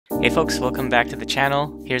Hey folks, welcome back to the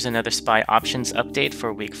channel. Here's another SPY options update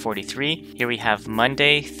for week 43. Here we have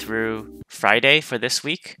Monday through Friday for this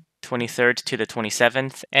week, 23rd to the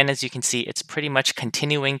 27th. And as you can see, it's pretty much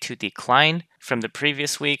continuing to decline from the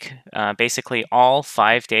previous week. Basically all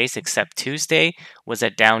 5 days except Tuesday was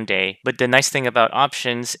a down day. But the nice thing about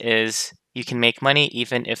options is you can make money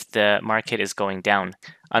even if the market is going down.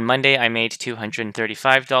 On Monday, I made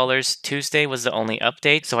 $235. Tuesday was the only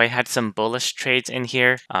update, so I had some bullish trades in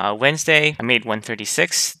here. Wednesday, I made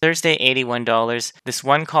 $136. Thursday, $81. This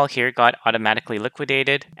one call here got automatically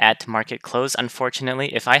liquidated at market close.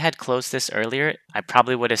 Unfortunately, if I had closed this earlier, I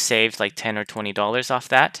probably would have saved like $10 or $20 off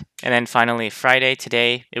that. And then finally, Friday,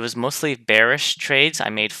 today, it was mostly bearish trades. I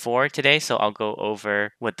made 4 today, so I'll go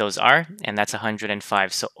over what those are, and that's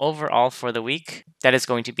 105. So overall for the week, that is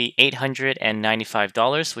going to be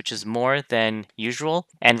 $895, which is more than usual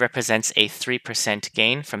and represents a 3%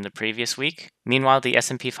 gain from the previous week. Meanwhile, the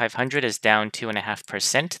S&P 500 is down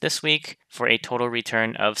 2.5% this week for a total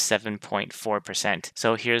return of 7.4%.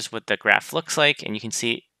 So here's what the graph looks like, and you can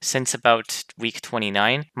see since about week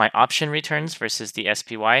 29, my option returns versus the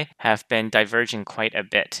SPY have been diverging quite a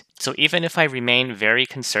bit. So even if I remain very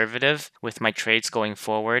conservative with my trades going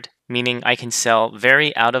forward, meaning I can sell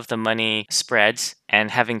very out of the money spreads and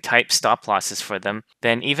having tight stop losses for them,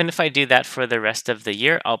 then even if I do that for the rest of the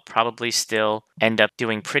year, I'll probably still end up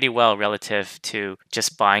doing pretty well relative to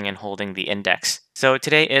just buying and holding the index. So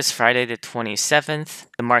today is Friday the 27th.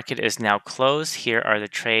 The market is now closed. Here are the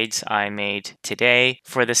trades I made today.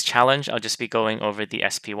 For this challenge, I'll just be going over the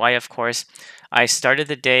SPY, of course. I started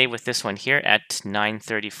the day with this one here at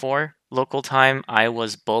 9:34. Local time, I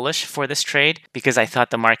was bullish for this trade because I thought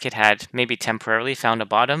the market had maybe temporarily found a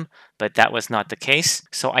bottom, but that was not the case.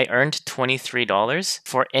 So I earned $23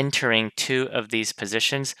 for entering 2 of these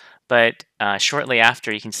positions. But shortly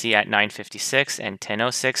after, you can see at 9:56 and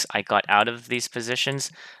 10:06, I got out of these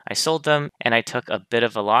positions. I sold them and I took a bit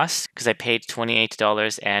of a loss because I paid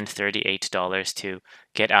 $28 and $38 to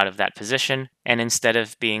get out of that position. And instead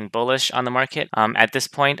of being bullish on the market, at this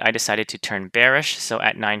point, I decided to turn bearish. So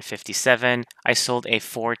at 9:57, I sold a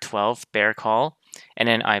 412 bear call, and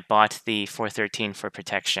then I bought the 413 for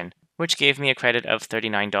protection, which gave me a credit of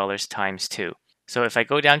 $39 times 2. So if I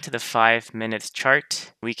go down to the 5-minute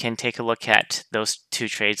chart, we can take a look at those 2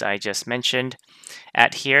 trades I just mentioned.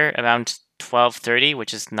 At here, around 12:30,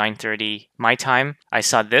 which is 9:30 my time, I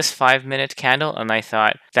saw this 5-minute candle and I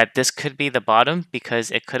thought that this could be the bottom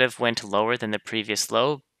because it could have went lower than the previous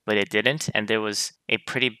low, but it didn't, and there was a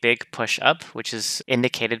pretty big push up, which is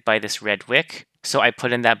indicated by this red wick. So I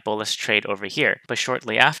put in that bullish trade over here. But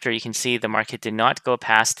shortly after, you can see the market did not go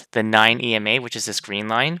past the 9 EMA, which is this green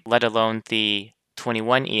line, let alone the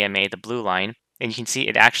 21 EMA, the blue line. And you can see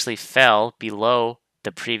it actually fell below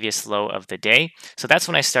the previous low of the day. So that's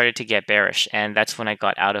when I started to get bearish, and that's when I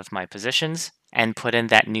got out of my positions and put in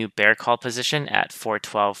that new bear call position at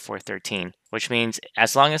 412, 413, which means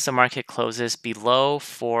as long as the market closes below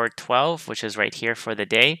 412, which is right here for the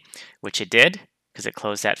day, which it did, because it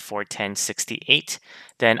closed at 410.68,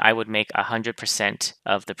 then I would make 100%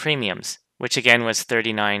 of the premiums, which again was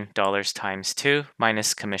 $39 times 2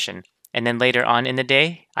 minus commission. And then later on in the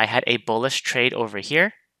day, I had a bullish trade over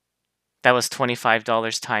here. That was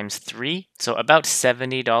 $25 times 3, so about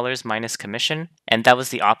 $70 minus commission. And that was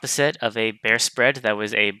the opposite of a bear spread. That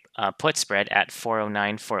was a put spread at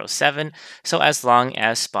 409, 407. So as long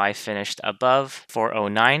as SPY finished above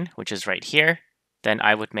 409, which is right here, then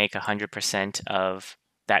I would make 100% of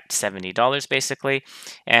that $70 basically,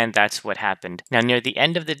 and that's what happened. Now near the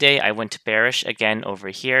end of the day, I went bearish again over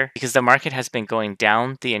here because the market has been going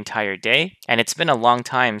down the entire day, and it's been a long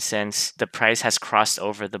time since the price has crossed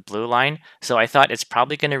over the blue line, so I thought it's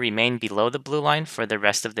probably going to remain below the blue line for the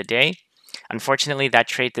rest of the day. Unfortunately, that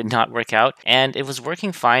trade did not work out, and it was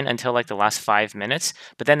working fine until like the last 5 minutes,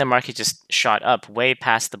 but then the market just shot up way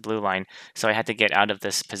past the blue line, so I had to get out of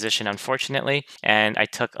this position, unfortunately, and I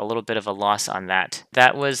took a little bit of a loss on that.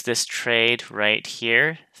 That was this trade right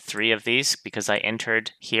here, 3 of these, because I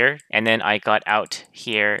entered here, and then I got out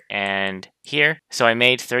here and here. So I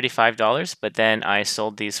made $35, but then I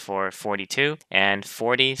sold these for 42 and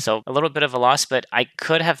 40. So a little bit of a loss, but I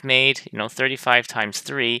could have made, 35 times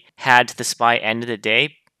 3 had the SPY end of the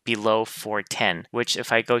day below 410, which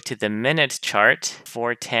if I go to the minute chart,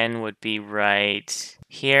 410 would be right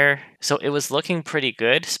here. So it was looking pretty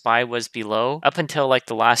good. SPY was below up until like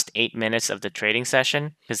the last 8 minutes of the trading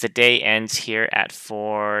session, because the day ends here at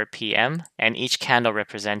 4 p.m. and each candle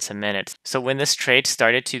represents a minute. So when this trade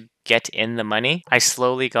started to get in the money, I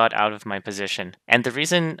slowly got out of my position. And the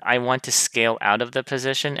reason I want to scale out of the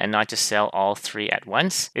position and not just sell all three at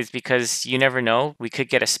once is because you never know. We could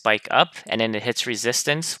get a spike up and then it hits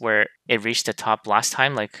resistance where it reached the top last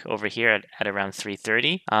time, like over here at around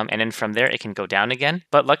 330. And then from there, it can go down again.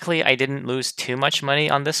 But luckily, I didn't lose too much money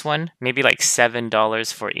on this one, maybe like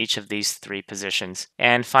 $7 for each of these three positions.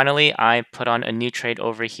 And finally, I put on a new trade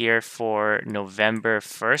over here for November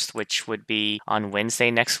 1st, which would be on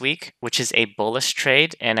Wednesday next week, which is a bullish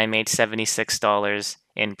trade. And I made $76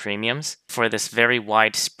 in premiums for this very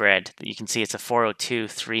wide spread. You can see it's a 402,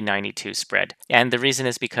 392 spread. And the reason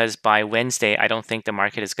is because by Wednesday, I don't think the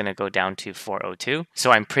market is going to go down to 402.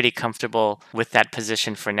 So I'm pretty comfortable with that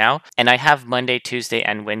position for now. And I have Monday, Tuesday,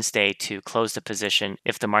 and Wednesday to close the position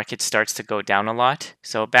if the market starts to go down a lot.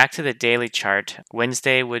 So back to the daily chart,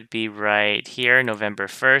 Wednesday would be right here, November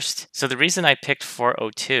 1st. So the reason I picked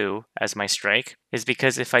 402 as my strike is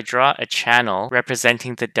because if I draw a channel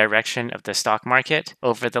representing the direction of the stock market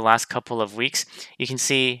over the last couple of weeks, you can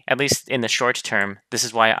see, at least in the short term, this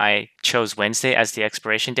is why I chose Wednesday as the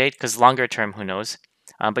expiration date, because longer term, who knows?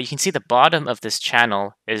 But you can see the bottom of this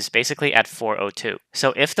channel is basically at 402.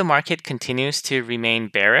 So if the market continues to remain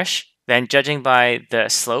bearish, then judging by the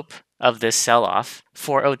slope of this sell-off,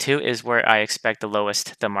 402 is where I expect the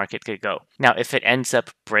lowest the market could go. Now, if it ends up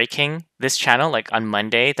breaking this channel, like on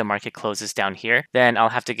Monday, the market closes down here, then I'll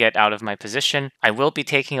have to get out of my position. I will be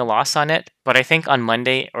taking a loss on it, but I think on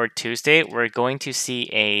Monday or Tuesday, we're going to see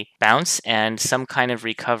a bounce and some kind of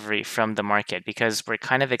recovery from the market because we're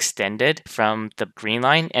kind of extended from the green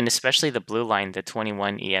line and especially the blue line, the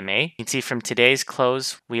 21 EMA. You can see from today's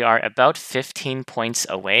close, we are about 15 points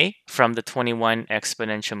away from the 21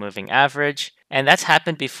 exponential moving average. And that's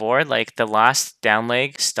happened before, like the last down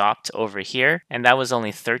leg stopped over here, and that was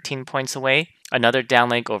only 13 points away. Another down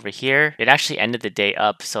leg over here, it actually ended the day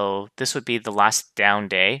up, so this would be the last down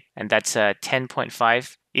day, and that's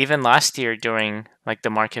 10.5. Even last year during like the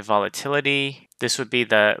market volatility, this would be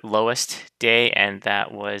the lowest day, and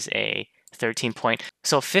that was a 13 point.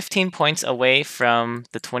 So 15 points away from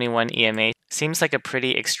the 21 EMA seems like a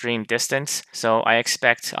pretty extreme distance. So I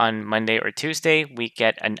expect on Monday or Tuesday, we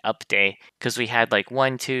get an up day because we had like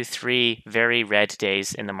 1, 2, 3 very red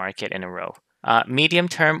days in the market in a row. Medium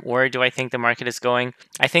term, where do I think the market is going?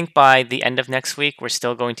 I think by the end of next week, we're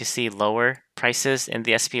still going to see lower prices in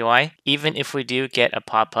the SPY. Even if we do get a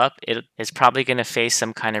pop-up, it is probably going to face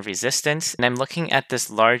some kind of resistance. And I'm looking at this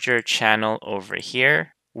larger channel over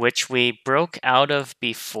here, which we broke out of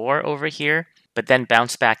before over here, but then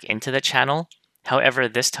bounced back into the channel. However,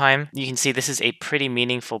 this time, you can see this is a pretty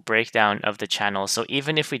meaningful breakdown of the channel. So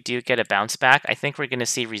even if we do get a bounce back, I think we're going to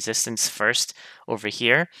see resistance first over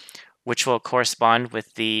here, which will correspond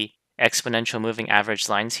with the exponential moving average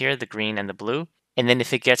lines here, the green and the blue. And then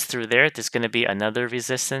if it gets through there, there's going to be another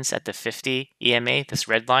resistance at the 50 EMA, this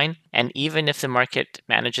red line. And even if the market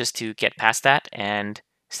manages to get past that and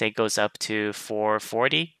say goes up to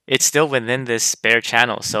 440, it's still within this bear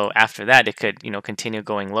channel. So after that, it could, continue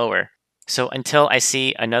going lower. So until I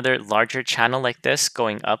see another larger channel like this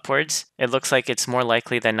going upwards, it looks like it's more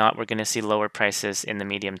likely than not we're going to see lower prices in the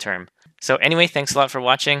medium term. So anyway, thanks a lot for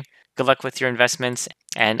watching. Good luck with your investments,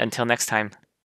 and until next time.